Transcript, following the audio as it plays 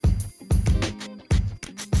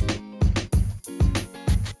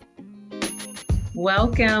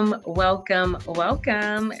Welcome, welcome,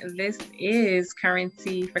 welcome. This is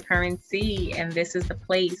Currency for Currency, and this is the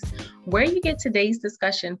place where you get today's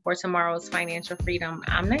discussion for tomorrow's financial freedom.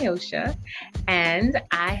 I'm Nyosha, and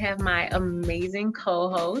I have my amazing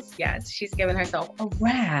co-host. Yes, she's giving herself a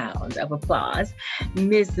round of applause,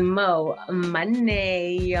 Miss Mo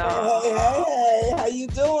Money, y'all. Hey, how you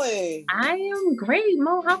doing? I am great,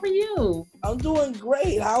 Mo. How are you? I'm doing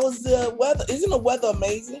great. How is the weather? Isn't the weather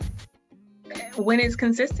amazing? When it's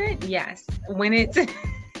consistent, yes. When it's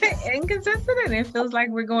inconsistent and it feels like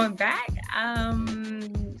we're going back,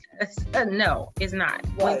 no, it's not.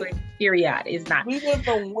 Right. Period, it's not. We went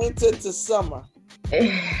from winter to summer.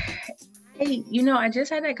 Hey, I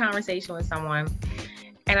just had that conversation with someone,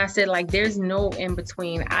 and I said, there's no in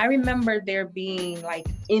between. I remember there being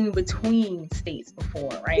in between states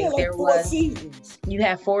before, right? Yeah, there four was seasons. You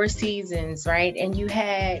had 4 seasons, right? And you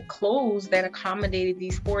had clothes that accommodated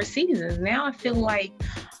these 4 seasons. Now I feel like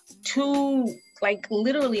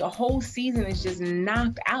literally a whole season is just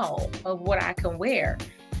knocked out of what I can wear.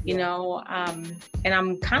 And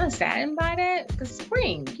I'm kind of saddened by that, because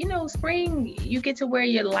spring, you get to wear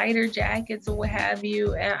your lighter jackets or what have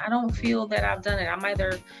you. And I don't feel that I've done it. I'm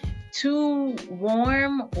either too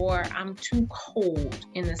warm or I'm too cold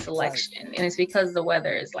in the selection. Right. And it's because the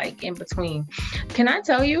weather is in between. Can I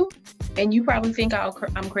tell you, and you probably think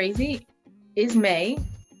I'm crazy, it's May.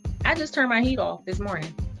 I just turned my heat off this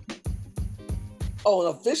morning. Oh,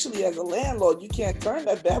 and officially as a landlord, you can't turn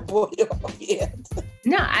that bad boy off yet.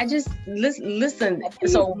 No, I just listen.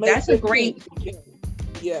 So that's a great,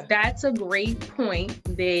 that's a great point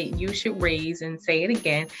that you should raise and say it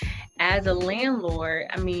again. As a landlord,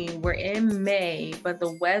 we're in May, but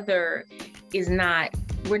the weather is not,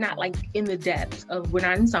 we're not in the depths of, we're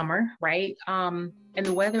not in summer, right? And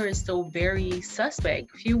the weather is still very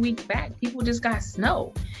suspect. A few weeks back, people just got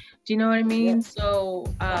snow. Do you know what I mean? Yeah. So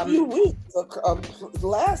a few weeks,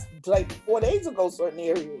 last 4 days ago, certain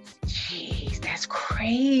areas. Jeez, that's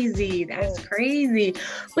crazy. That's crazy.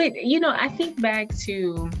 But I think back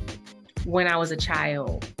to when I was a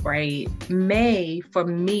child, right? May for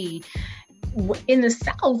me in the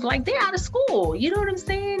South, they're out of school. You know what I'm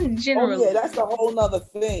saying? Generally. Oh yeah, that's a whole nother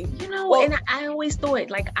thing. And I always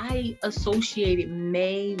thought I associated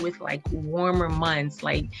May with warmer months.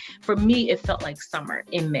 For me, it felt like summer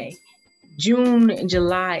in May. June and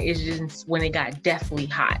July is just when it got deathly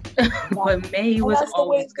hot. But May was that's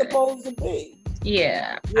always the way it's supposed to be.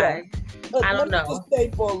 Yeah. I don't know. Let me just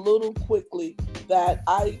say for a little quickly that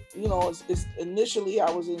it's initially I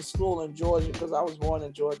was in school in Georgia because I was born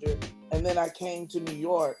in Georgia, and then I came to New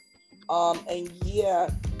York. And yeah,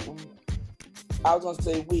 I was gonna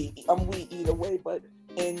say I'm we either way, but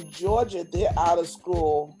in Georgia they're out of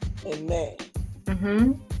school in May.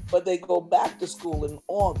 Mm-hmm. But they go back to school in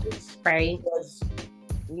August. Right. Because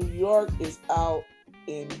New York is out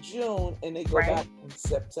in June and they go back in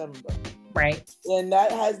September. Right. And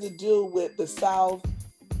that has to do with the South.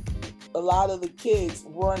 A lot of the kids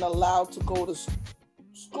weren't allowed to go to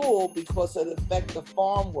school because it affected the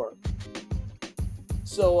farm work.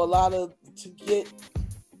 So to get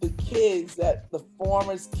the kids, the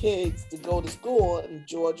farmers' kids to go to school in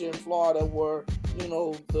Georgia and Florida were,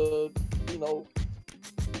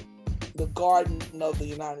 the garden of the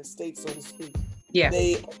United States, so to speak. Yeah.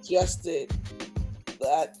 They adjusted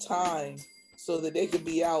that time so that they could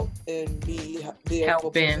be out and be there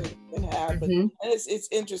helping and happen. Mm-hmm. And it's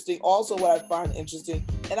interesting. Also, what I find interesting,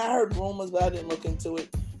 and I heard rumors, but I didn't look into it,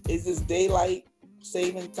 is this daylight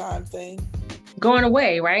saving time thing going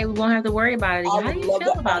away, right? We won't have to worry about it. How do you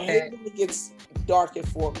feel about that? It gets dark at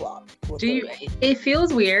 4:00. Do you? It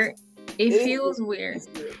feels weird. It feels weird.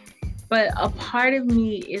 But a part of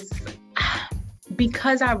me is,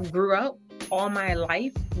 because I grew up all my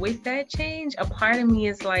life with that change, a part of me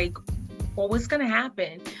is what's going to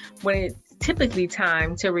happen when it's typically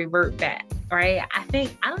time to revert back, right? I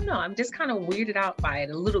don't know. I'm just kind of weirded out by it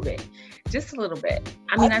a little bit. Just a little bit.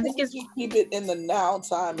 I think it's... keep it in the now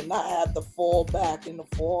time and not have to fall back in the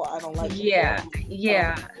fall. I don't like Yeah.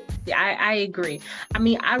 I agree.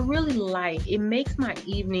 I really it makes my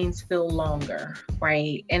evenings feel longer,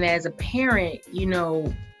 right? And as a parent,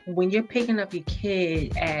 when you're picking up your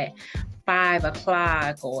kid at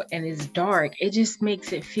 5:00 and it's dark, it just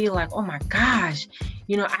makes it feel like, oh my gosh,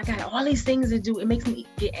 I got all these things to do. It makes me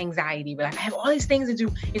get anxiety, but I have all these things to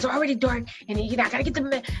do. It's already dark, and I gotta get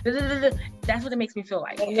the. That's what it makes me feel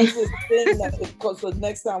like. And this is the thing because the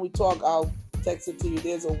next time we talk, I'll text it to you.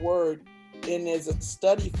 There's a word, and there's a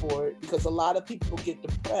study for it, because a lot of people get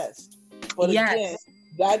depressed. But again,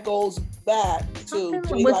 that goes back to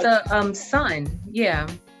with the sun. Yeah.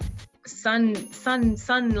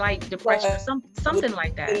 sunlight depression, Right. something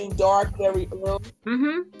like that. Getting dark very early.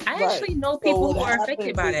 I actually know people who are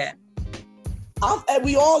affected by that. And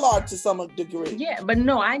we all are to some degree. Yeah, but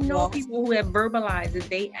no, I know people who have verbalized that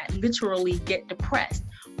they literally get depressed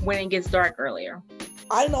when it gets dark earlier.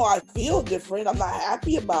 I know I feel different. I'm not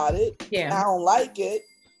happy about it. Yeah. I don't like it.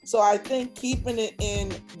 So I think keeping it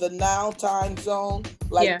in the now time zone,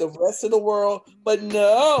 like the rest of the world. But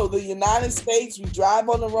no, the United States, we drive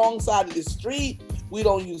on the wrong side of the street. We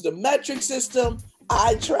don't use the metric system.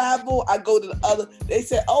 I travel. I go to the other. They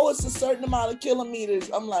say, oh, it's a certain amount of kilometers.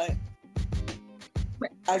 I'm like,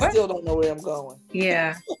 I still don't know where I'm going.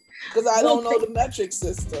 Yeah. Because I don't know the metric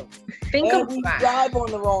system. We drive on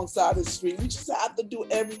the wrong side of the street. We just have to do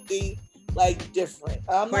everything like different.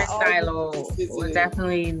 We're silos. We're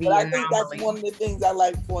definitely the anomaly. I think that's one of the things I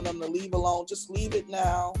like for them to leave alone. Just leave it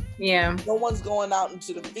now. Yeah. No one's going out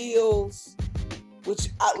into the fields. Let's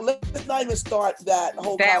not even start that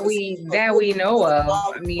whole that we know of.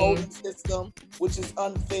 I mean, system, which is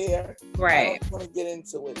unfair. Right. I don't want to get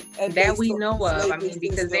into it. And that we know of. I mean,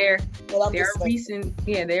 because there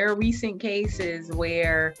are recent cases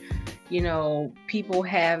where, you know, people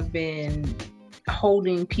have been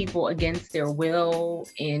holding people against their will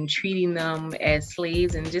and treating them as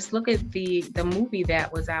slaves. And just look at the movie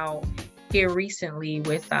that was out here recently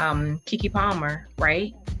with Keke Palmer,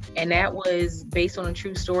 right? And that was based on a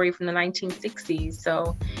true story from the 1960s.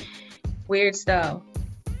 So weird stuff.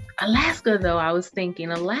 Alaska, though, I was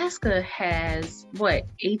thinking, Alaska has,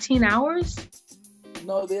 18 hours?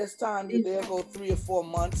 No, there's times that they'll go 3 or 4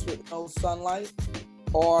 months with no sunlight.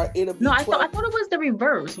 Or it'll be I thought it was the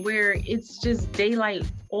reverse, where it's just daylight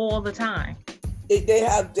all the time. They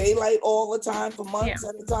have daylight all the time for months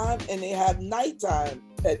at a time, and they have nighttime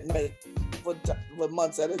at night for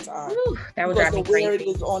months at a time. Ooh, that would drive me crazy. Where it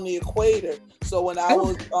is on the equator. So when I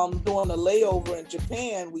was doing a layover in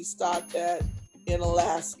Japan, we stopped in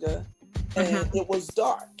Alaska, and it was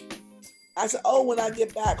dark. I said, oh, when I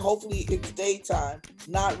get back, hopefully it's daytime,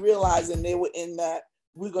 not realizing they were in that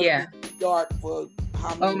we're going to be dark for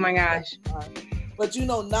how many Oh my gosh. But you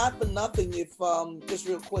know, not for nothing, if just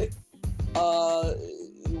real quick,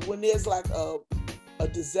 when there's like a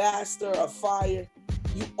disaster, a fire,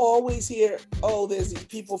 you always hear, oh, there's these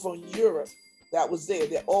people from Europe that was there.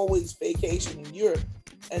 They're always vacationing in Europe.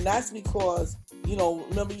 And that's because, you know,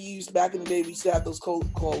 remember back in the day, we used to have those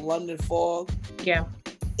called London fog? Yeah.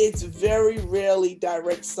 It's very rarely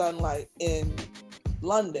direct sunlight in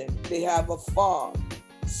London. They have a fog.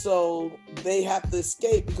 So they have to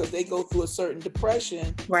escape because they go through a certain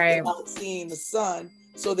depression. Right. Without seeing the sun.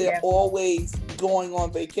 So they're always going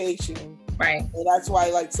on vacation. Right. And that's why,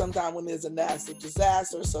 like, sometimes when there's a natural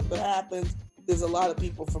disaster or something happens, there's a lot of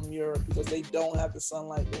people from Europe because they don't have the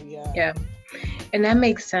sunlight that we have. Yeah. And that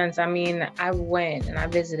makes sense. I mean, I went and I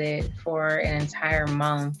visited for an entire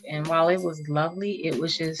month. And while it was lovely, it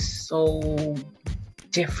was just so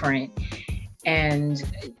different. And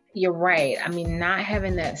you're right. I mean, not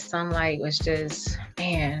having that sunlight was just,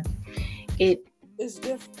 man, it's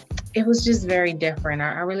different. It was just very different.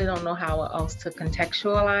 I really don't know how else to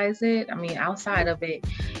contextualize it. I mean, outside of it,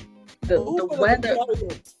 the weather.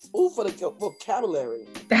 Ooh, for the vocabulary.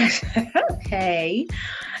 Okay.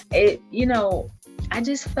 I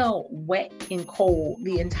just felt wet and cold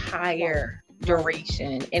the entire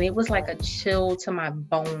duration. And it was like a chill to my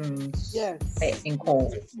bones. Yes. Wet and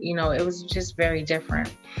cold. You know, it was just very different.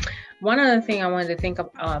 One other thing I wanted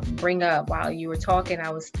to bring up while you were talking, I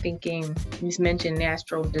was thinking, you mentioned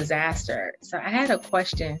natural disaster. So I had a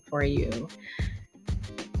question for you.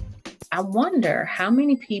 I wonder how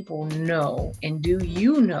many people know, and do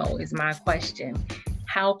you know, is my question,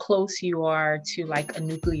 how close you are to like a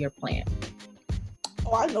nuclear plant?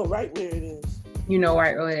 Oh, I know right where it is. You know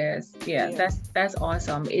right where it is. Yeah. That's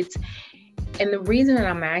awesome. And the reason that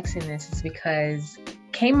I'm asking this is because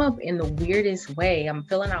came up in the weirdest way. I'm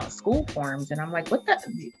filling out school forms and I'm like, what?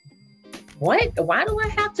 Why do I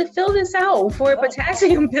have to fill this out for a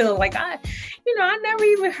potassium pill? Like, I never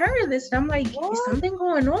even heard of this. And I'm like, is something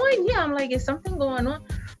going on? Yeah, I'm like, is something going on?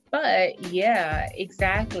 But yeah,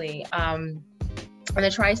 exactly. In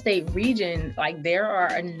the tri-state region, like there are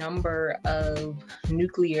a number of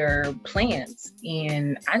nuclear plants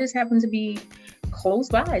and I just happen to be close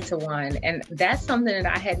by to one. And that's something that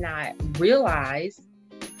I had not realized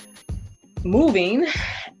moving.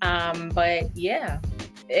 But yeah.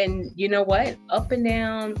 And you know what? Up and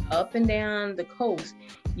down the coast,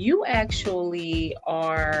 you actually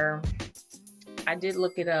are, I did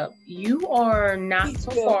look it up. You are not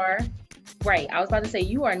so far. Right. I was about to say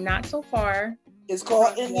you are not so far. It's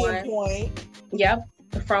called Indian Point. Yep.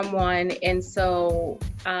 from one, and so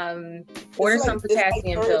order some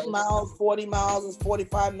potassium it's like 30 pills. miles, 40 miles is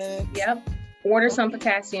 45 minutes. Yep. Order some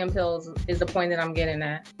potassium pills is the point that I'm getting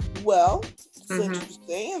at. Well, since you're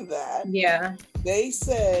saying that, yeah, they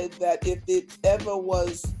said that if it ever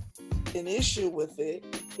was an issue with it,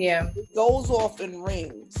 it goes off in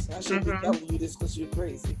rings. I should be telling you this because you're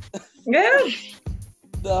crazy. Yeah.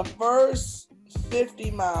 The first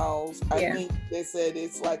 50 miles, I think they said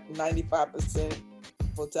it's like 95%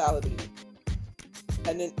 fatality.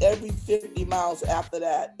 And then every 50 miles after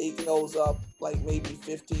that, it goes up like maybe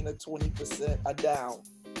 15 or 20% or down.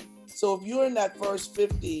 So if you're in that first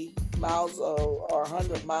 50 miles or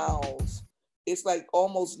 100 miles, it's like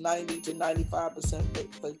almost 90 to 95%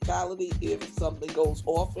 fatality if something goes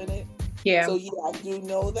off in it. Yeah. So yeah, I do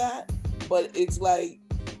know that, but it's like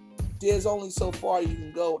there's only so far you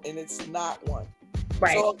can go, and it's not one.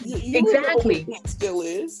 Right. So you exactly. It still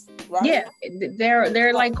is, right? Yeah,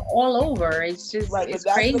 they're like all over. It's just right. It's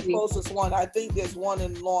but that's crazy. The closest one. I think there's one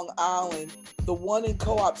in Long Island. The one in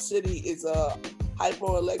Co-op City is a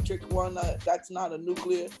hydroelectric one. That's not a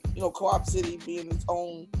nuclear. You know, Co-op City being its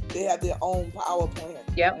own. They have their own power plant.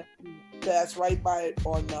 Yep. That's right by it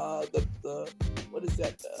on the what is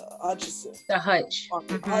that? Hutchinson. The Hutch.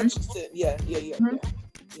 Hutchinson. Yeah.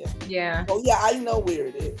 Yeah. Oh yeah, I know where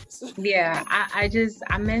it is. Yeah,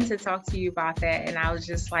 I meant to talk to you about that, and I was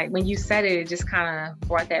just like, when you said it, it just kind of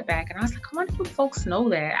brought that back, and I was like, I wonder if folks know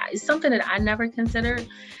that. It's something that I never considered,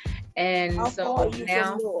 and How so far are you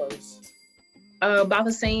now from yours? About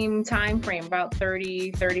the same time frame, about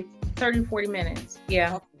 30, 40 minutes.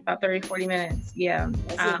 Yeah. Okay. About 30, 40 minutes. Yeah.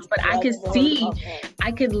 But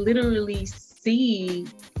I could literally see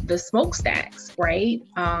the smokestacks, right?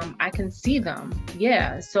 I can see them.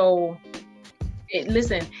 Yeah. So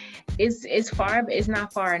listen, it's far, it's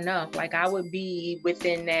not far enough. Like I would be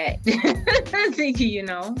within that, you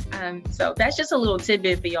know? So that's just a little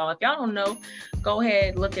tidbit for y'all. If y'all don't know, go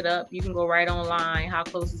ahead, look it up. You can go right online. How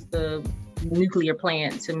close is the nuclear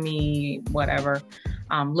plant to me, whatever.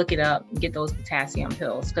 Look it up, get those potassium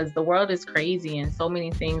pills, because the world is crazy and so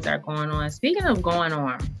many things are going on. Speaking of going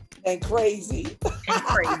on and crazy,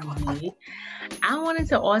 I wanted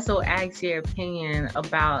to also ask your opinion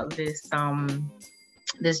about this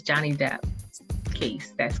this Johnny Depp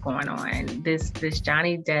case that's going on. This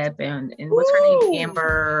Johnny Depp and what's her name?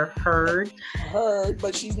 Amber Heard.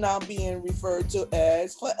 But she's now being referred to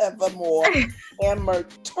as forevermore Amber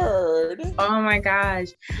Turd. Oh my gosh!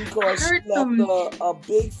 Because she left a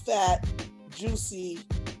big fat juicy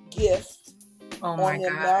gift on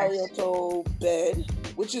their marital bed,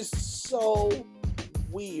 which is so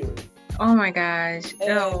weird. Oh my gosh!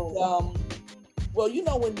 And well, you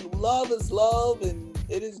know, when love is love and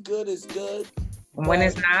it is good, it's good. When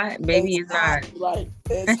it's not, baby, it's not. Right.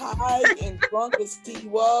 As high and drunk as he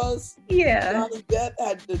was, Johnny Depp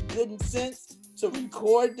had the good sense to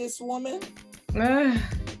record this woman.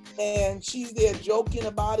 And she's there joking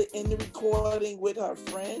about it in the recording with her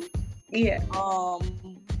friend. Yeah. I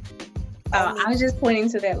was just pointing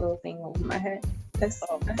to that little thing over my head. That's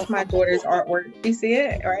my daughter's artwork. You see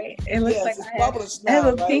it, right? It looks like I have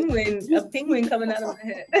a penguin coming out of my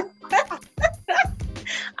head.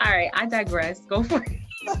 All right, I digress. Go for it.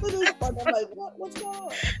 I'm like, what's going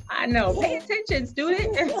on? I know. Pay attention,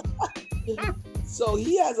 student. So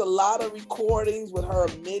he has a lot of recordings with her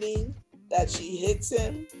admitting that she hits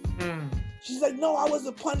him. She's like, no, I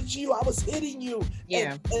wasn't punching you. I was hitting you.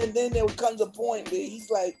 Yeah. And then there comes a point where he's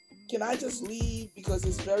like, can I just leave? Because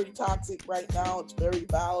it's very toxic right now. It's very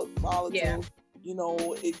volatile. Yeah. You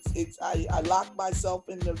know, I lock myself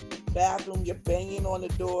in the bathroom. You're banging on the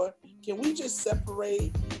door. Can we just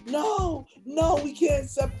separate? No, we can't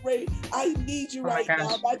separate. I need you right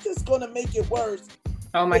now. That's just going to make it worse.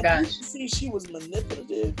 Oh my gosh. You see, she was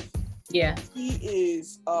manipulative. Yeah. She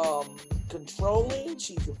is controlling.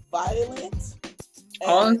 She's violent.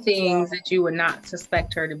 All things that you would not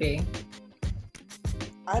suspect her to be.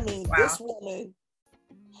 I mean, this woman,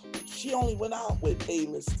 she only went out with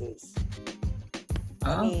A-listers.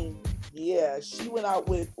 I mean, yeah, she went out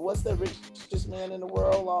with, what's the richest man in the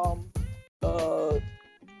world?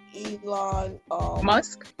 Elon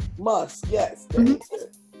Musk. Yes.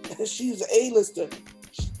 She's an A-lister.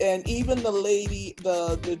 And even the lady,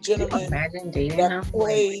 the gentleman that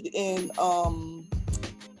played in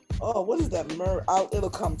what is that? It'll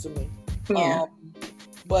come to me. Yeah.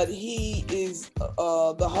 But he is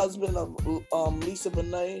the husband of Lisa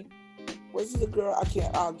Bonet. What's the girl?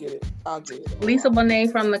 I'll get it. Lisa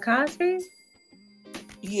Bonet from The Cosby?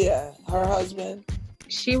 Yeah, her husband.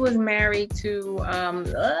 She was married to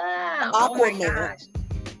Aquaman.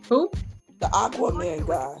 Who? The Aquaman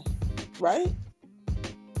guy, right?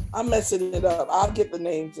 I'm messing it up. I'll get the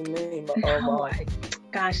names and name of.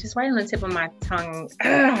 Gosh, it's right on the tip of my tongue.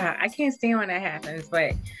 I can't stand when that happens,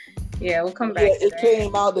 but yeah, we'll come back to it that.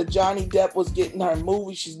 Came out that Johnny Depp was getting her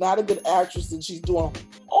movie. She's not a good actress, and she's doing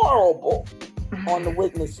horrible on the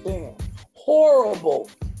witness stand. Horrible.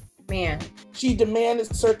 Man. She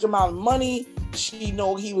demanded a certain amount of money. She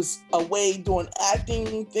know he was away doing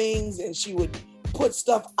acting things, and she would put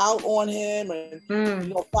stuff out on him and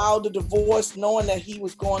filed a divorce knowing that he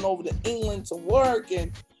was going over to England to work,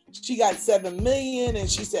 and she got $7 million, and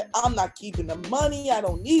she said, I'm not keeping the money. I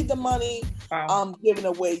don't need the money. Wow. I'm giving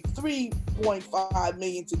away $3.5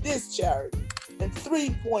 million to this charity and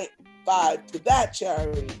 $3.5 to that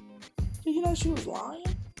charity. Do you know she was lying?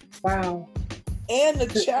 Wow. And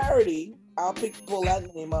the charity, pull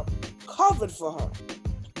that name up, covered for her.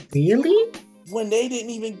 Really? When they didn't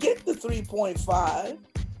even get the 3.5.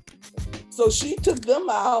 So she took them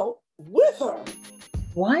out with her.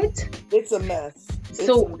 What? It's a mess.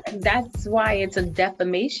 That's why it's a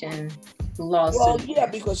defamation lawsuit. Well, yeah,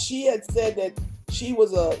 because she had said that she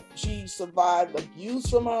survived abuse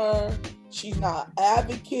from her. She's not an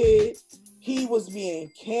advocate. He was being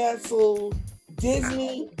canceled.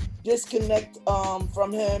 Disney disconnect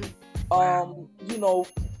from him.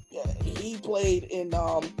 He played in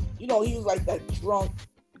he was like that drunk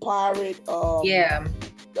pirate.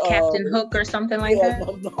 Captain Hook or something like that.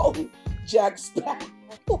 No, Jack Sparrow.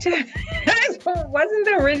 Wasn't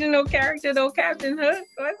the original character though Captain Hook?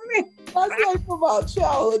 Wasn't it? That's like from our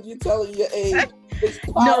childhood. You're telling your age.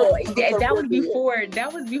 No, that was before.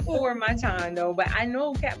 That was before my time though. But I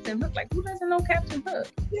know Captain Hook. Like, who doesn't know Captain Hook?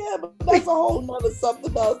 Yeah, but that's a whole nother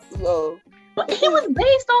something else though. But he was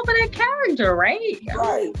based off of that character, right?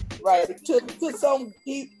 Right. To some,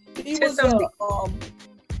 he was a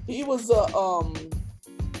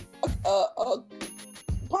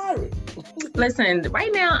pirate. Listen,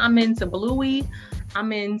 right now I'm into Bluey,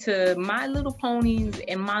 I'm into My Little Ponies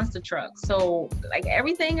and Monster Trucks. So like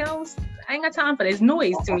everything else, I ain't got time for this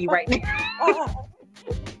noise to me right now.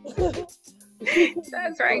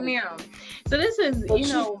 That's right now. So this is,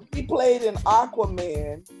 she played in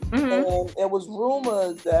Aquaman, and it was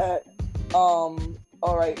rumors that, all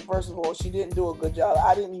right, first of all, she didn't do a good job.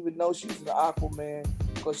 I didn't even know she was in Aquaman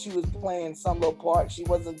because she was playing some little part. She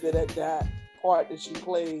wasn't good at that part that she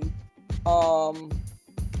played.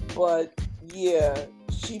 But yeah,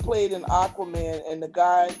 she played in Aquaman, and the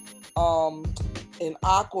guy in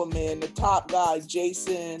Aquaman, the top guy,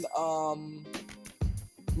 Jason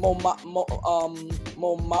Momoa.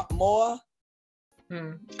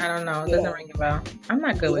 I don't know. It doesn't ring a bell. I'm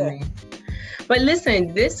not good with names. But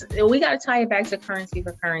listen, we got to tie it back to currency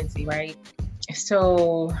for currency, right?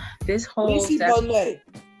 So this whole Bonet.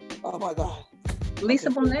 Oh my God. Lisa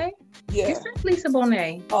Bonet? Yeah. You said Lisa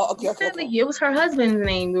Bonet. Oh, okay. It was her husband's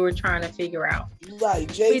name we were trying to figure out. Right.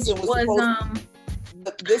 Jason was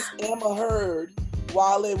this Amber Heard,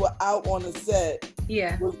 while they were out on the set,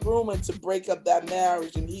 was rumored to break up that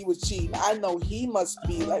marriage, and he was cheating. I know he must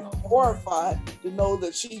be like horrified to know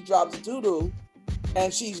that she drops doo-doo,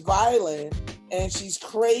 and she's violent, and she's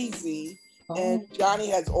crazy, and Johnny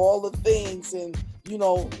has all the things, and you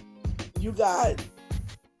got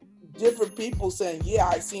different people saying, yeah,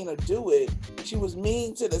 I seen her do it. She was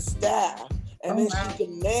mean to the staff, and then she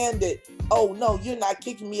demanded, oh no, you're not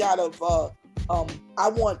kicking me out of I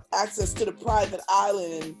want access to the private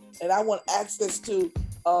island, and I want access to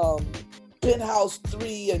Penthouse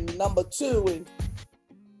 3 and number 2, and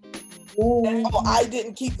I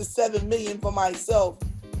didn't keep the $7 million for myself.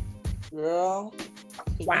 Girl,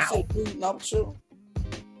 can you say prenuptial?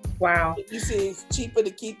 Wow. You say it's cheaper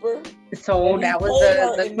to keep her? So that was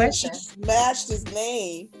the question. She smashed his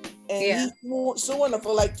name, and he's suing her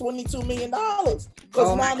for like $22 million.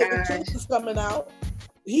 Because now that the truth is coming out,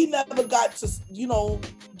 he never got to,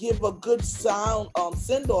 give a good sound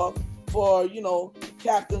send off for,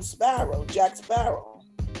 Captain Sparrow, Jack Sparrow.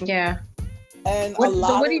 Yeah. And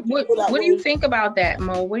what do you think about that,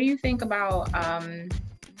 Mo? What do you think about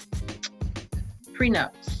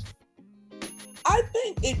prenups? I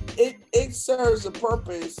think it serves a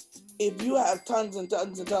purpose if you have tons and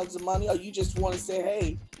tons and tons of money, or you just want to say,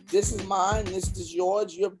 hey, this is mine, this is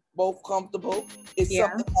yours, you're both comfortable. If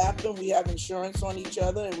something happened, we have insurance on each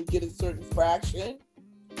other and we get a certain fraction.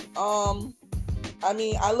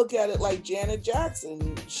 I look at it like Janet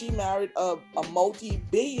Jackson. She married a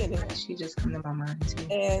multi-billionaire. She just come to my mind too.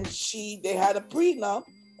 And they had a prenup,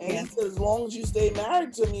 and he said, as long as you stay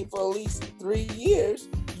married to me for at least 3 years,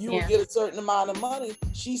 you will get a certain amount of money.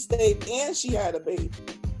 She stayed, and she had a baby.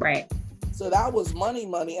 Right. So that was money.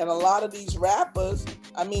 And a lot of these rappers,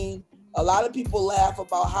 a lot of people laugh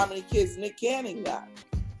about how many kids Nick Cannon got.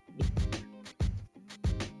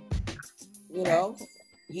 You know,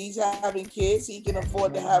 he's having kids. He can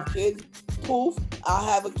afford to have kids. Poof, I'll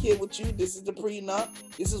have a kid with you. This is the prenup.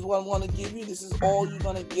 This is what I want to give you. This is all you're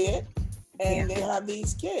going to get. And they have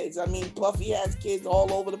these kids. I mean, Puffy has kids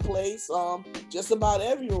all over the place. Just about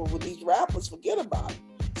everywhere with these rappers. Forget about it.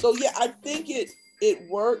 So yeah, I think it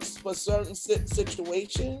works for certain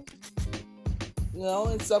situations. You know,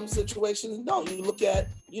 in some situations, no. You look at,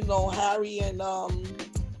 you know, Harry and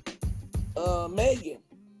Meghan.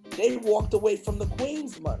 They walked away from the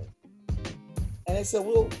Queen's money. And they said,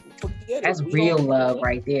 well, forget That's it. That's real love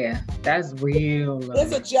right there. That's real love.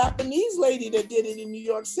 There's a Japanese lady that did it in New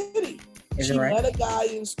York City. She met a guy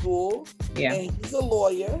in school, and he's a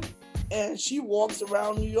lawyer, and she walks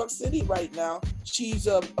around New York City right now. She's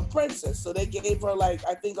a princess. So they gave her, like,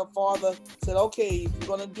 I think her father said, okay, if you're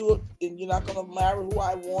going to do it and you're not going to marry who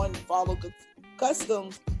I want and follow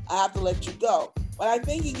customs, I have to let you go. But I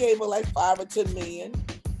think he gave her like 5 or 10 million.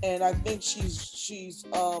 And I think she's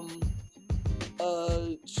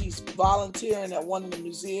volunteering at one of the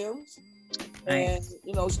museums. Nice. And,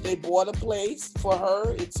 you know, they bought a place for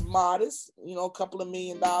her. It's modest, you know, a couple of $1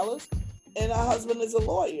 million. And her husband is a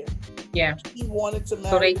lawyer. Yeah. He wanted to marry.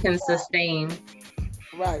 So they can sustain.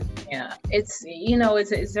 Right. Yeah. It's, you know,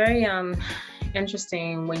 it's very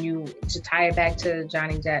interesting when you, to tie it back to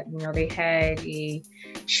Johnny Depp, you know, they had a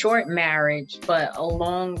short marriage, but a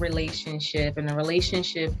long relationship, and a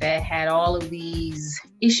relationship that had all of these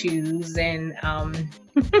issues and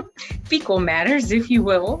fecal matters, if you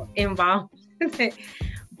will, involved.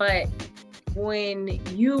 But when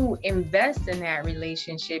you invest in that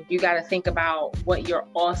relationship, you got to think about what you're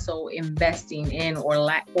also investing in, or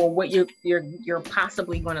what you're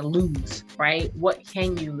possibly going to lose, right? What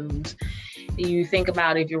can you lose? You think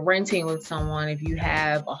about if you're renting with someone, if you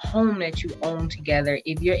have a home that you own together,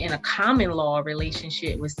 if you're in a common law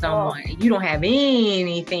relationship with someone, you don't have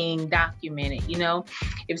anything documented, you know,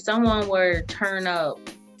 if someone were to turn up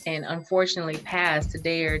and unfortunately pass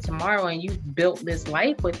today or tomorrow, and you've built this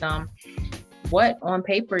life with them, what on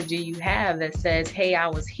paper do you have that says, hey, I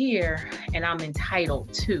was here and I'm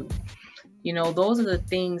entitled to? You know, those are the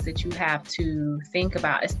things that you have to think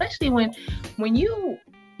about, especially when you're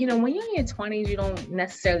in your 20s, you don't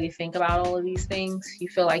necessarily think about all of these things. You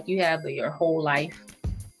feel like you have your whole life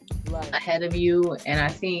ahead of you. And I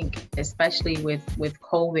think especially with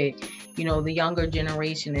COVID, you know, the younger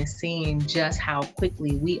generation is seeing just how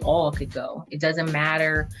quickly we all could go. It doesn't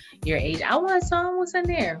matter your age. I want some. What's in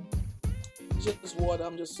there? Just water.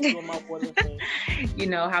 I'm just doing my water thing. You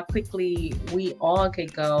know, how quickly we all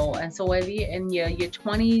could go. And so whether you're in your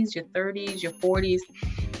 20s, your 30s, your 40s,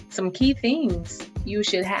 some key things you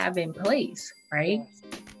should have in place, right?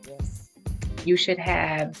 Yes. You should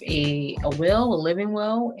have a will, a living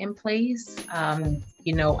will in place.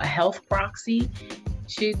 You know, a health proxy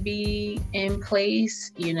should be in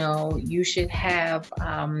place. You know, you should have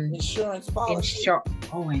insurance policy.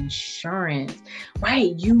 Insurance.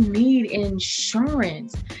 Right. You need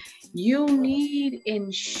insurance. You need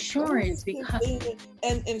insurance because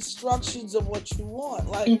and instructions of what you want.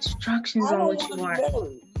 Like instructions on what you want.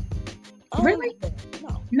 Really?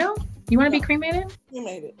 No. You want to be cremated?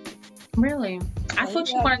 Cremated. Really? I thought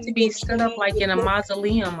you wanted to be stood up like in a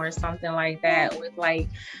mausoleum or something like that with like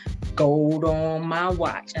gold on my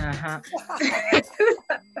watch. I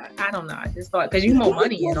don't know. I just thought because you more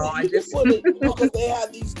money, you know. Because they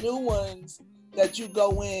have these new ones that you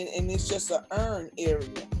go in and it's just an urn area.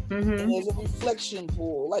 Mm-hmm. And there's a reflection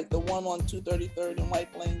pool, like the one on 233rd and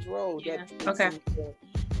White Plains Road. Yeah. Okay.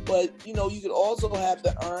 But, you know, you could also have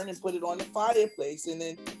the urn and put it on the fireplace. And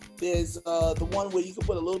then there's the one where you can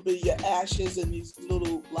put a little bit of your ashes in these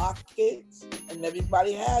little lockets, and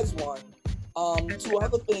everybody has one. Two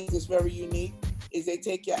other things that's very unique is they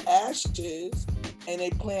take your ashes and they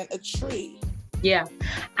plant a tree. Yeah,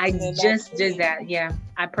 I just did that. Yeah,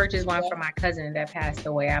 I purchased one for my cousin that passed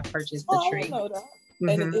away. I purchased the tree. I know that.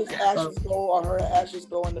 Mm-hmm. And his ashes go, or her ashes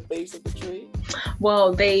go in the base of the tree?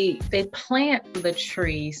 Well, they plant the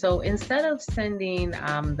tree. So instead of sending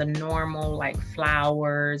the normal like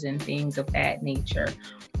flowers and things of that nature,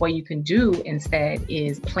 what you can do instead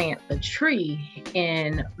is plant the tree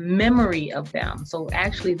in memory of them. So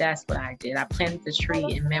actually that's what I did. I planted the tree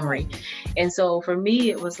in memory. And so for me,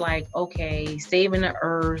 it was like, okay, saving the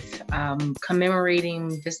earth,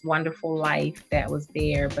 commemorating this wonderful life that was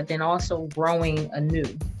there, but then also growing anew.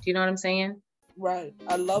 Do you know what I'm saying? Right.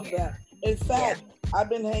 I love that. In fact, I've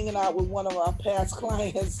been hanging out with one of our past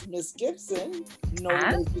clients, Miss Gibson,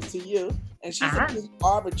 to you, and she's a big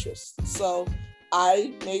arbitrist. So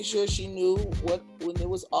I made sure she knew when there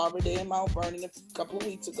was Arbor Day in Mount Vernon a couple of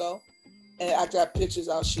weeks ago, and I got pictures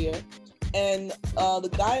I'll share. And the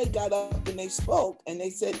guy got up and they spoke, and they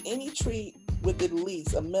said any tree with at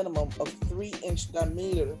least a minimum of 3-inch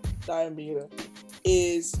diameter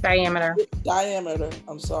is Diameter.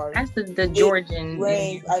 I'm sorry. That's the Georgian.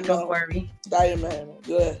 Don't worry. Diameter.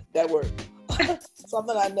 Yeah, that word.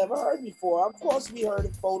 Something I never heard before. Of course, we heard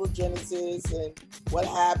of photogenesis and what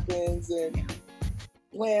happens, and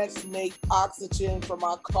plants make oxygen from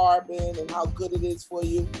our carbon and how good it is for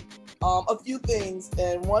you. A few things,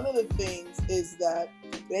 and one of the things is that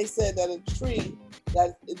they said that a tree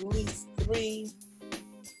that's at least 3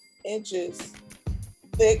 inches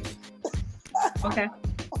thick. Okay.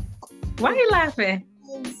 Why are you laughing?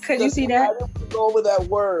 Because you see that? I didn't go over that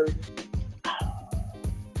word.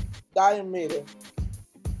 Diameter.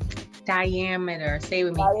 Say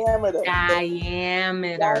with me. Diameter.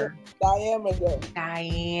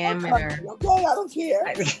 Okay, I don't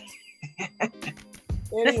care.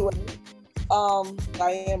 Anyway,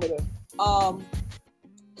 diameter.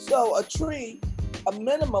 So a tree, a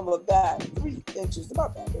minimum of that, 3 inches,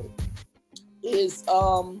 about that big, is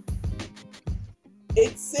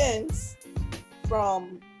it sends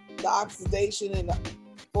from the oxidation and the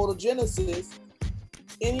photogenesis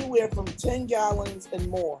anywhere from 10 gallons and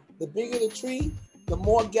more. The bigger the tree, the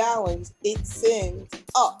more gallons it sends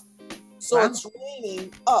up. So It's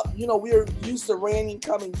raining up. You know, we're used to raining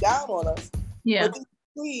coming down on us. Yeah. But these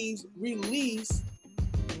trees release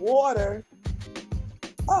water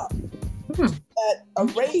up at a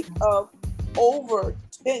rate of over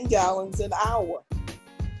 10 gallons an hour.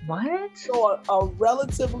 What? So a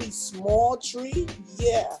relatively small tree,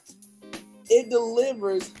 it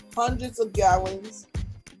delivers hundreds of gallons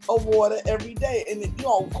of water every day. And you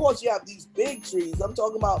know, of course, you have these big trees. I'm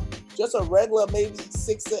talking about just a regular, maybe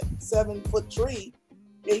 6-7 foot tree,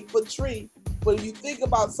 8 foot tree. But if you think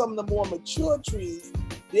about some of the more mature trees,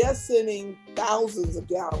 they're sending thousands of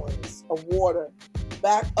gallons of water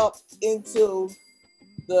back up into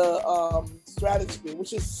the stratosphere,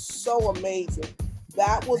 which is so amazing.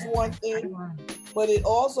 That was one thing, but it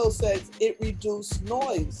also says it reduced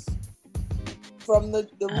noise from the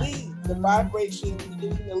leaves, the vibration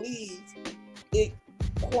in the leaves. It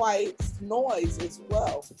quiets noise as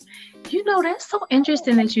well. You know, that's so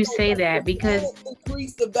interesting that you say that, because it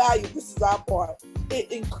increased the value. This is our part. It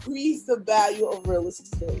increased the value of real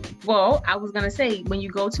estate. Well, I was gonna say, when you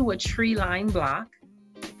go to a tree-lined block,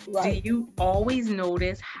 right, do you always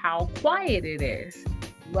notice how quiet it is?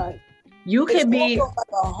 Right. You could be like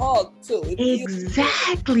a hug too.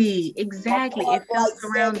 Exactly. It feels like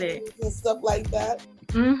surrounded and stuff like that.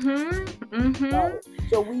 Right.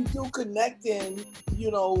 So we do connecting,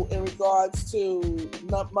 you know, in regards to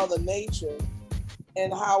Mother Nature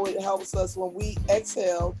and how it helps us when we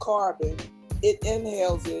exhale carbon. It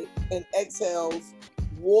inhales it and exhales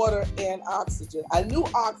water and oxygen. I knew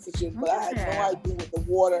oxygen, but I had no idea with the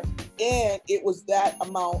water, and it was that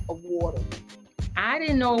amount of water. I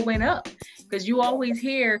didn't know it went up, because you always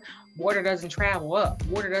hear water doesn't travel up.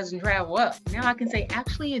 Water doesn't travel up. Now I can say,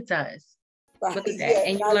 actually it does. Right. Look at that.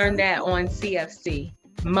 And you learned that on CFC.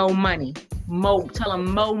 Mo Money. Tell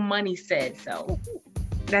them Mo Money said so.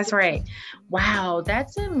 That's right. Wow,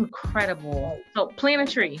 that's incredible. So plant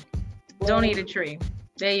a tree. Donate a tree.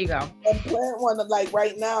 There you go. And plant one, like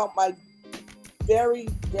right now, my very,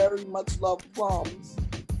 very much loved plums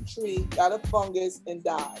tree got a fungus and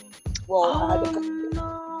died. Well, no.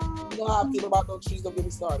 You know how I feel about those trees, don't get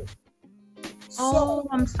me started. So,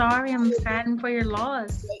 I'm sorry. I'm saddened for your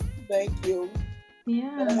loss. Thank you.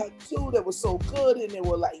 Yeah. And I had 2 that were so good and they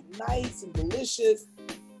were like nice and delicious.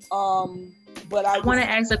 But I want to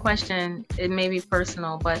ask a question. It may be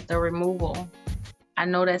personal, but the removal, I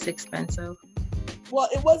know that's expensive. Well,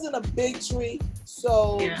 it wasn't a big tree,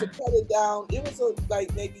 so to cut it down, it was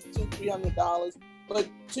like maybe $200-300. But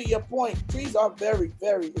to your point, trees are very,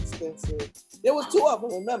 very expensive. There was 2 of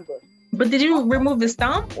them, remember. But did you remove the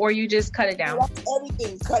stump, or you just cut it down? That's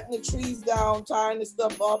everything. Cutting the trees down, tying the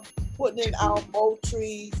stuff up, putting it out both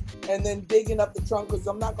trees, and then digging up the trunk, because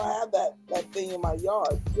I'm not going to have that thing in my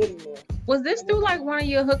yard sitting there. Was this through like one of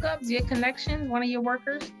your hookups, your connections, one of your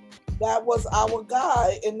workers? That was our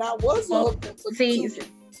guy, and that was a hookup. See,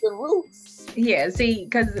 the roots. Yeah, see,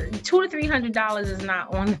 because $200 to $300 is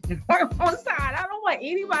not on the normal side. I don't want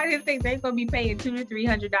anybody to think they're going to be paying $200 to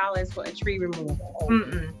 $300 for a tree removal.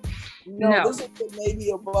 No, this is maybe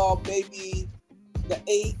about maybe the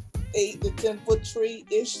 8 to 10 foot tree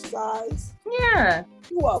ish size. Yeah,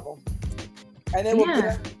 2 of them, and they were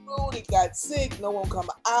bearing fruit. It got sick. No one come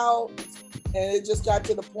out, and it just got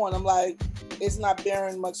to the point. I'm like, it's not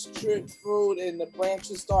bearing much fruit, and the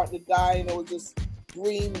branches starting to die, and it was just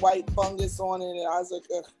green white fungus on it, and I was like,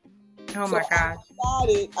 ugh. Oh So my gosh.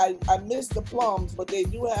 I missed the plums, but they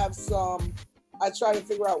do have some. I try to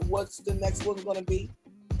figure out what's the next one's going to be.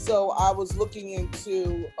 So I was looking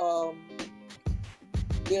into,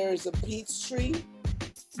 there's a peach tree.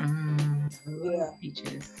 Yeah.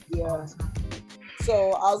 Peaches. Yeah. Awesome.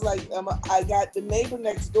 So I was like, I got the neighbor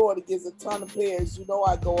next door that gives a ton of pears. You know,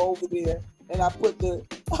 I go over there and I put the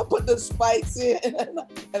spikes in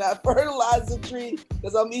and I fertilize the tree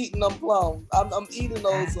because I'm eating them plums. I'm eating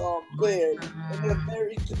those pears and they're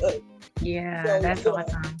very good. Yeah, so, that's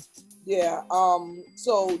awesome. Yeah.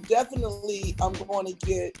 So definitely I'm going to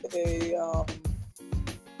get a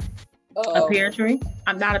pear tree.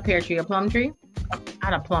 I'm not a pear tree. A plum tree.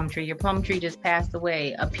 Not a plum tree. Your plum tree just passed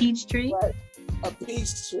away. A peach tree. Right. A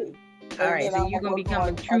peach tree. All right, so you're gonna become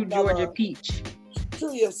a true Georgia peach.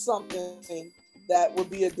 Tree of something that would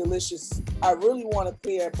be a delicious. I really want a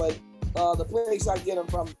pear, but the place I get them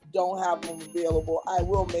from don't have them available. I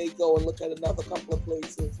may go and look at another couple of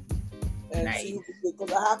places and see,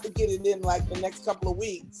 because I have to get it in like the next couple of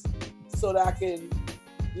weeks so that I can,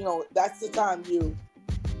 that's the time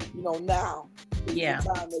now. Yeah.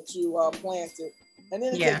 The time that you plant it, and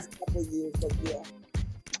then it takes a couple of years, but yeah.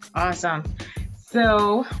 Awesome.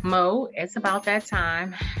 So, Mo, it's about that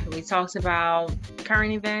time. We talked about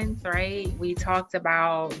current events, right? We talked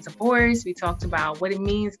about divorce. We talked about what it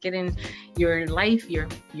means getting your life, your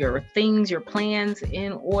things, your plans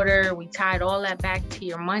in order. We tied all that back to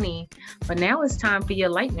your money. But now it's time for your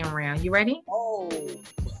lightning round. You ready? Oh.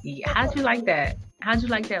 Yeah. How'd you like that? How'd you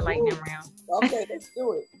like that lightning round? Okay, let's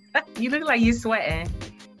do it. You look like you're sweating.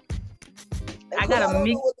 I got a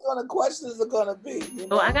mix. What kind of questions are gonna be?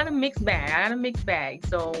 I got a mixed bag.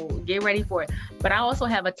 So get ready for it. But I also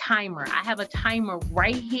have a timer. I have a timer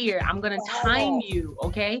right here. I'm gonna time you.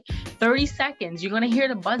 Okay, 30 seconds. You're gonna hear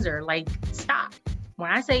the buzzer. Like, stop. When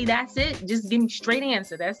I say that's it, just give me straight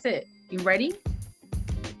answer. That's it. You ready?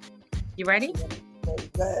 You ready?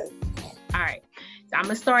 Okay. All right. So I'm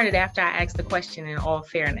gonna start it after I ask the question. In all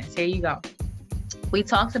fairness, here you go. We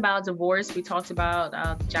talked about divorce. We talked about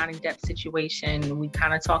Johnny Depp situation. We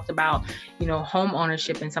kind of talked about, home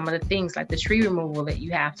ownership and some of the things like the tree removal that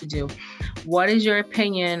you have to do. What is your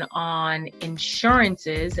opinion on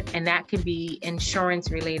insurances? And that could be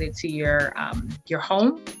insurance related to your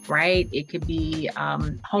home, right? It could be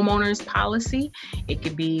homeowner's policy. It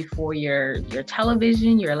could be for your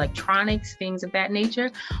television, your electronics, things of that nature.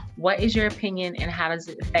 What is your opinion and how does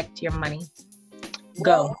it affect your money?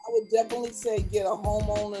 Go. Well, I would definitely say get a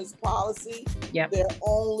homeowner's policy. Yep. They're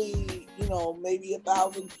only, maybe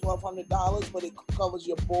 $1,000, $1,200, but it covers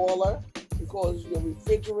your boiler, it covers your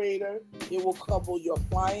refrigerator, it will cover your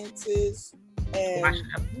appliances, and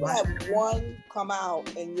you have one come out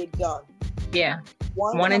and you're done. Yeah.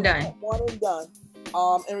 One and done. One and done.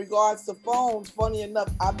 In regards to phones, funny enough,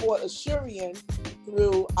 I bought Asurion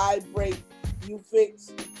through iBreak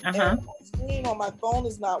UFix, and my screen on my phone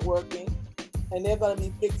is not working. And they're going to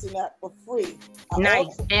be fixing that for free.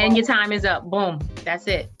 Nice. And your time is up. Boom. That's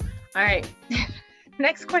it. All right.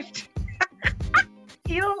 Next question.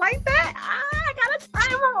 You don't like that? I got a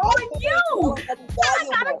timer on you. I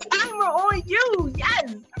got a timer on you.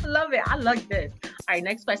 Yes. I love it. I like this. All right.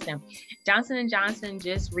 Next question. Johnson & Johnson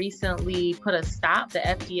just recently put a stop, the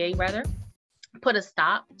FDA rather, put a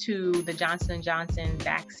stop to the Johnson & Johnson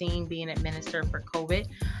vaccine being administered for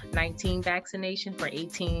COVID-19 vaccination for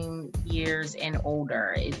 18 years and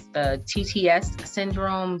older. It's the TTS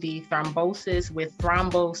syndrome, the thrombosis with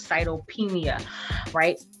thrombocytopenia,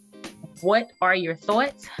 right? What are your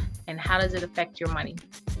thoughts and how does it affect your money?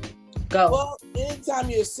 Go. Well, anytime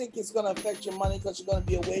you're sick, it's going to affect your money because you're going to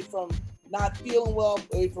be away from not feeling well,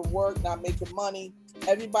 away from work, not making money.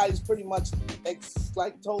 Everybody's pretty much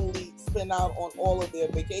totally spent out on all of their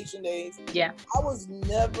vacation days. Yeah. I was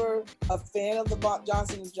never a fan of the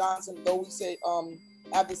Johnson & Johnson, though we say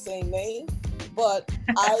have the same name, but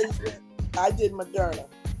I did Moderna.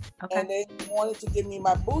 Okay. And they wanted to give me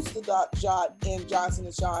my booster shot in Johnson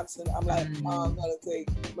 & Johnson. I'm like, I'm going to take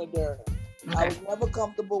Moderna. Okay. I was never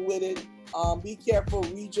comfortable with it. Be careful,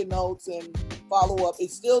 read your notes and follow up.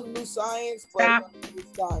 It's still new science, but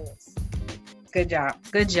it's science. Good job.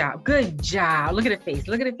 Good job. Good job. Look at the face.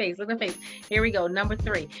 Look at the face. Look at the face. Here we go. Number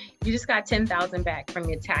 3. You just got $10,000 back from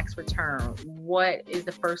your tax return. What is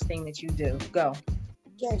the first thing that you do? Go.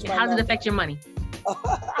 How does it affect your money?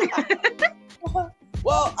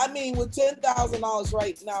 Well, I mean, with $10,000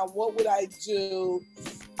 right now, what would I do?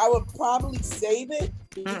 I would probably save it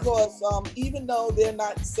because even though they're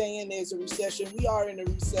not saying there's a recession, we are in a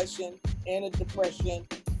recession and a depression.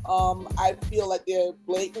 I feel like they're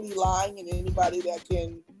blatantly lying, and anybody that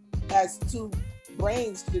has 2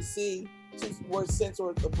 brains can see 2 cents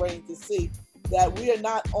or the brain to see that we are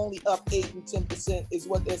not only up 8 and 10% is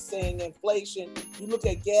what they're saying inflation. You look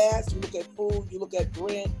at gas, you look at food, you look at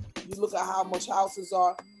rent, you look at how much houses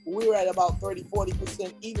are. We're at about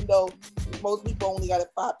 30-40%, even though most people only got a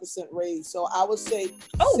 5% raise. So I would say,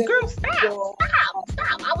 oh girl, stop.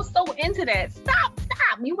 I was so into that. Stop.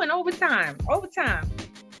 You went overtime.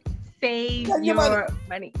 Save your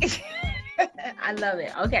money. I love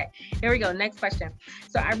it. Okay, here we go. Next question.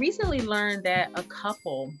 So I recently learned that a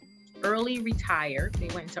couple early retired. They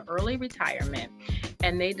went into early retirement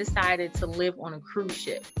and they decided to live on a cruise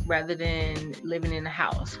ship rather than living in a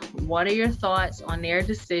house. What are your thoughts on their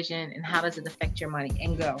decision and how does it affect your money?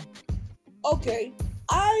 And go. Okay,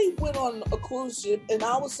 I went on a cruise ship and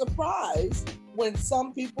I was surprised when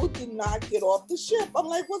some people did not get off the ship. I'm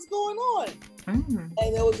like, what's going on?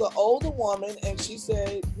 And there was an older woman and she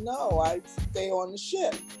said, no, I stay on the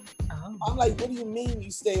ship. Oh. I'm like, what do you mean you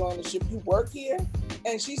stay on the ship? You work here?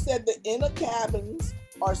 And she said the inner cabins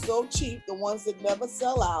are so cheap, the ones that never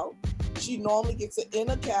sell out. She normally gets an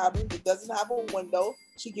inner cabin that doesn't have a window.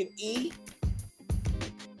 She can eat,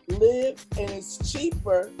 live, and it's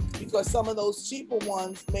cheaper because some of those cheaper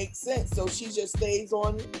ones make sense. So she just stays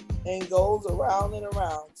on and goes around and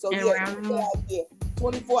around. So yeah, good idea.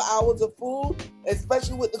 24 hours of food,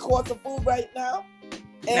 especially with the cost of food right now.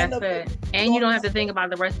 And that's it. And you don't have to think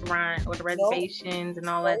about the restaurant or the reservations and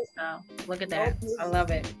all that stuff. Look at that. I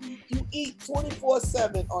love it. You eat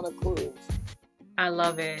 24/7 on a cruise. I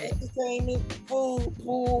love it. Entertainment, food,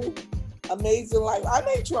 pool, amazing life. I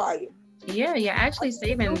may try it. Yeah, you're actually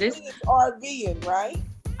saving this. RVing, right?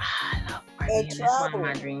 I love RVing. That's one of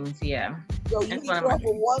my dreams. Yeah. So you can go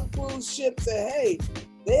for one cruise ship. Say, hey,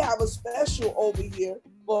 they have a special over here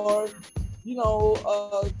for,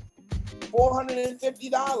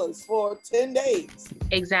 $450 for 10 days.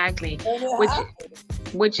 Exactly.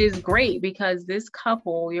 Which is great because this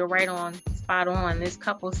couple, you're right on, spot on. This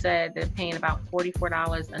couple said they're paying about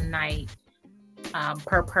 $44 a night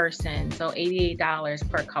per person. So $88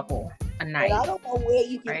 per couple a night. And I don't know where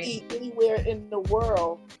you can eat anywhere in the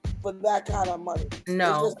world for that kind of money.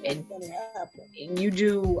 No, you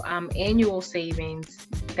do annual savings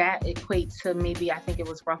that equates to maybe, I think it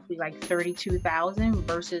was roughly like $32,000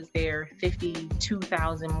 versus their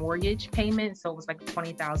 $52,000 mortgage payment. So it was like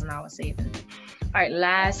 $20,000 savings. All right,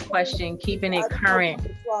 last question, keeping it current.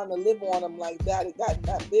 Trying to live on them like that, it got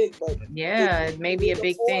that big, but yeah, it may be a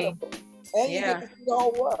big thing. And you get to see the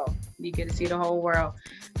whole world. You get to see the whole world.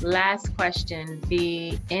 Last question.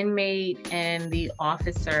 The inmate and the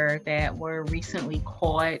officer that were recently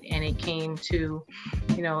caught and it came to,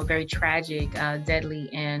 a very tragic, deadly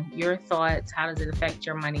end. Your thoughts, how does it affect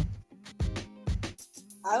your money?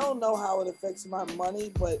 I don't know how it affects my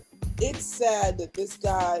money, but it's sad that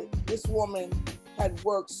this woman had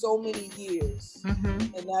worked so many years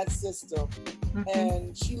in that system.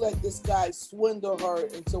 And she let this guy swindle her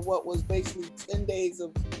into what was basically 10 days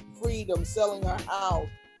of freedom, selling her out.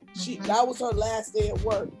 That was her last day at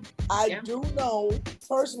work. I do know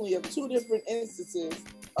personally of 2 different instances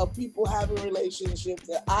of people having relationships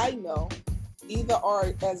that I know either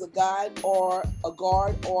are as a guide or a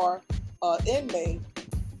guard or inmate,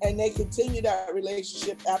 and they continue that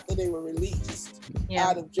relationship after they were released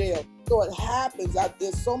out of jail. So it happens.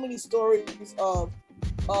 There's so many stories of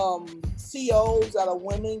COs that are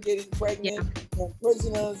women getting pregnant and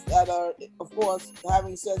prisoners that are, of course,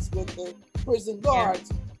 having sex with the prison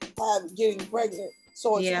guards getting pregnant.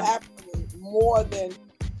 So it's happening more than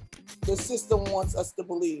the system wants us to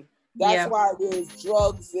believe. That's why there's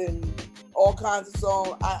drugs and all kinds of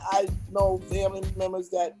songs. I know family members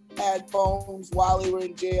that had phones while they were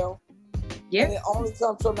in jail. And it only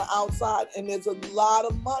comes from the outside. And there's a lot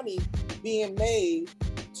of money being made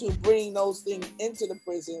to bring those things into the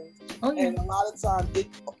prison. And a lot of times it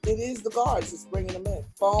is the guards that's bringing them in.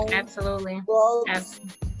 Phones, absolutely. Drugs.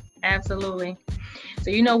 Absolutely.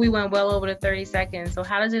 So we went well over the 30 seconds. So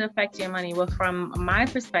how does it affect your money? Well, from my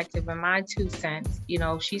perspective and my 2 cents,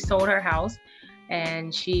 she sold her house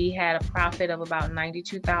and she had a profit of about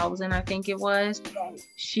 $92,000, I think it was.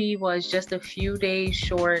 She was just a few days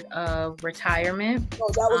short of retirement. No,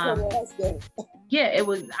 that was her last day. Yeah, it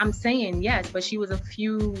was. I'm saying yes, but she was a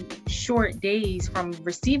few short days from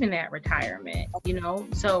receiving that retirement,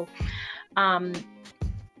 So,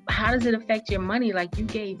 how does it affect your money? Like you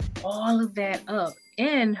gave all of that up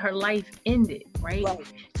and her life ended, right?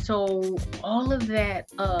 So all of that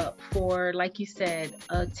up for, like you said,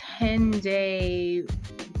 a 10-day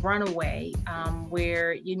runaway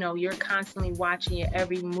where, you're constantly watching your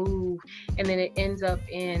every move and then it ends up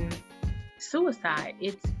in suicide.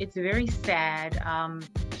 It's very sad.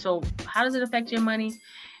 So how does it affect your money?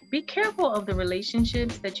 be careful of the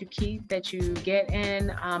relationships that you keep, that you get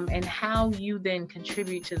in, and how you then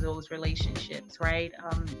contribute to those relationships, right?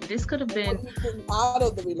 This could have been out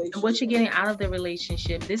of the relationship. What you're getting out of the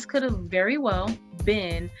relationship. This could have very well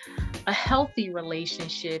been a healthy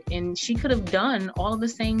relationship, and she could have done all of the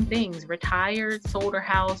same things, retired, sold her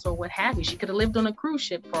house, or what have you. She could have lived on a cruise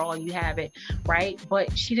ship for all you have it, right?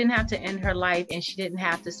 But she didn't have to end her life, and she didn't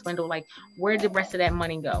have to swindle. Like, where did the rest of that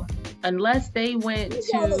money go? Unless they went to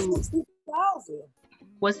 60,000.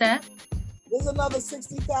 What's that? There's another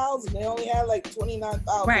 60,000. They only had like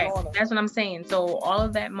 29,000 right on them. That's what I'm saying. So all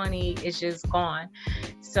of that money is just gone.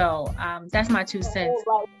 So that's my 2 cents.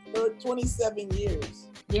 For 27 years.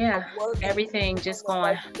 Yeah, everything just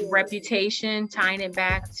gone. Reputation, tying it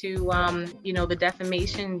back to the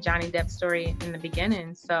defamation Johnny Depp story in the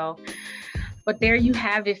beginning. So, but there you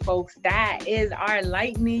have it, folks. That is our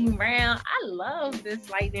lightning round. I love this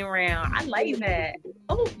lightning round. I like that.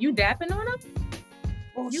 Oh, you dapping on them?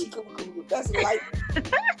 That's lightning.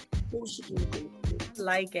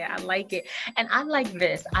 I like it. And I like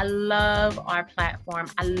this. I love our platform.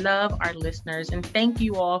 I love our listeners. And thank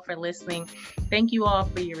you all for listening. Thank you all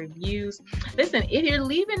for your reviews. Listen, if you're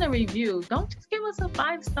leaving a review, don't just give us a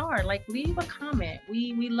 5-star. Like, leave a comment.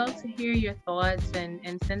 We love to hear your thoughts,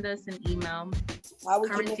 and send us an email.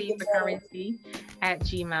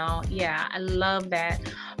 currencyforcurrency@gmail. Yeah, I love that.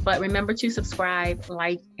 But remember to subscribe,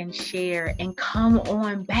 like, and share, and come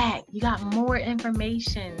on back. You got more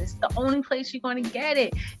information. It's the only place you're going to get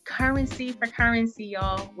it. Currency for Currency,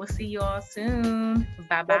 y'all. We'll see you all soon.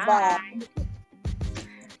 Bye-bye.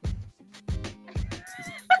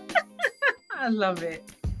 I love it.